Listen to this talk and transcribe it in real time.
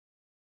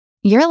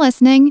You're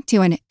listening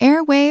to an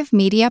Airwave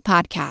Media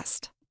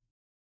Podcast.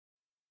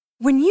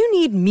 When you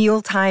need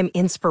mealtime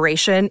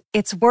inspiration,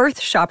 it's worth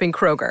shopping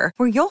Kroger,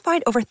 where you'll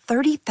find over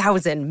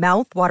 30,000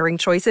 mouth-watering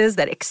choices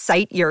that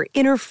excite your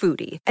inner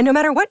foodie. And no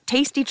matter what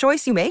tasty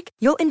choice you make,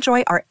 you'll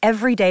enjoy our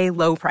everyday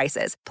low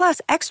prices, plus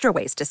extra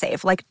ways to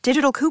save, like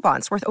digital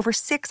coupons worth over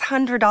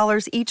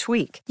 $600 each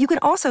week. You can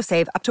also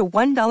save up to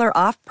 $1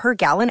 off per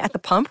gallon at the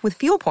pump with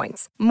fuel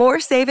points.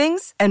 More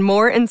savings and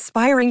more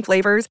inspiring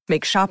flavors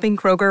make shopping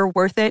Kroger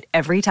worth it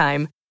every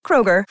time.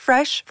 Kroger,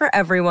 fresh for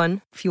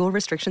everyone. Fuel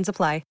restrictions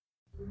apply.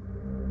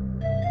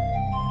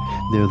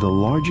 They're the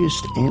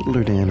largest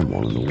antlered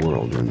animal in the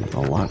world and a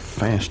lot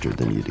faster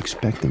than you'd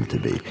expect them to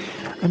be.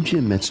 I'm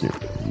Jim Metzner,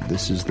 and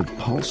this is the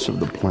Pulse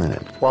of the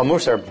Planet. Well,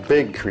 moose are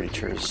big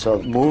creatures,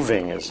 so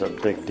moving is a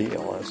big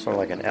deal. It's sort of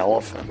like an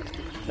elephant.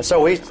 And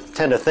so we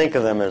tend to think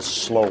of them as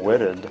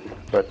slow-witted,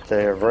 but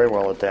they are very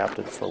well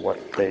adapted for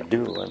what they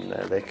do, and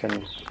they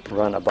can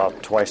run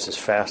about twice as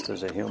fast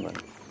as a human.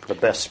 The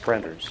best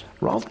sprinters.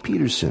 Rolf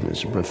Peterson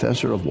is a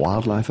professor of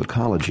wildlife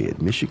ecology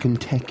at Michigan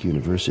Tech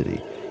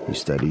University. He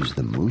studies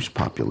the moose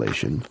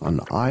population on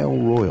Isle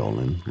Royale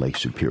in Lake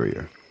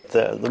Superior.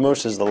 The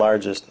moose is the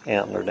largest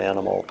antlered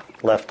animal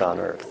left on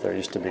Earth. There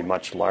used to be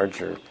much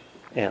larger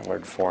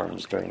antlered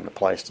forms during the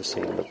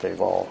Pleistocene, but they've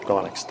all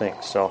gone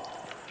extinct. So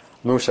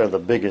moose are the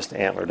biggest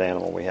antlered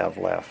animal we have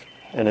left.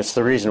 And it's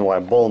the reason why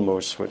bull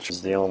moose, which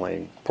is the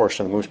only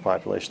portion of the moose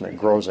population that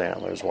grows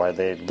antlers, why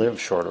they live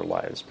shorter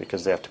lives,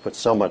 because they have to put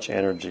so much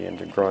energy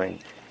into growing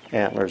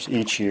antlers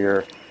each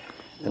year.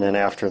 And then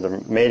after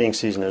the mating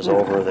season is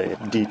over, they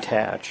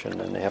detach, and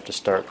then they have to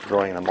start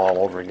growing them all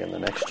over again the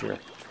next year.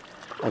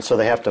 And so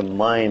they have to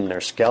mine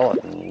their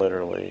skeleton,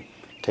 literally,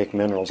 take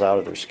minerals out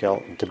of their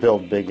skeleton to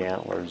build big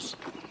antlers.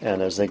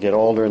 And as they get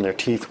older and their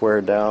teeth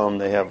wear down,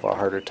 they have a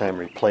harder time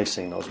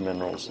replacing those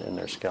minerals in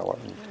their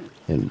skeleton.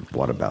 And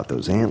what about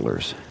those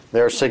antlers?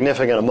 They're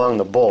significant among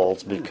the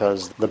bulls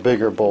because the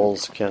bigger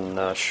bulls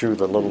can shoo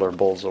the littler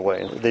bulls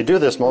away. They do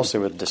this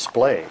mostly with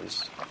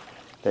displays.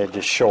 They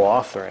just show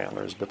off their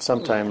antlers, but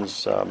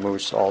sometimes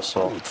moose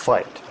also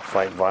fight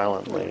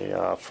violently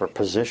for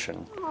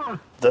position.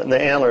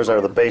 The antlers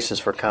are the basis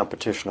for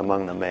competition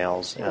among the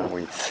males, and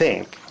we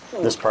think,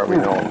 this part we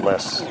know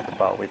less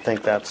about, we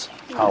think that's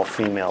how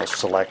females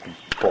select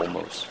bull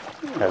moose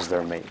as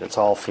their mate. It's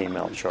all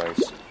female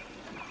choice.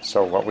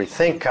 So what we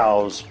think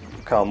cow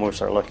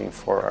moose are looking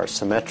for are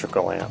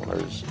symmetrical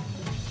antlers,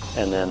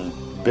 and then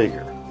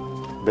bigger.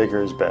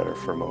 Bigger is better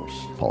for moose.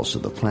 Pulse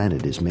of the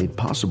Planet is made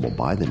possible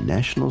by the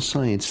National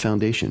Science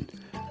Foundation.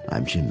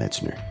 I'm Jim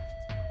Metzner.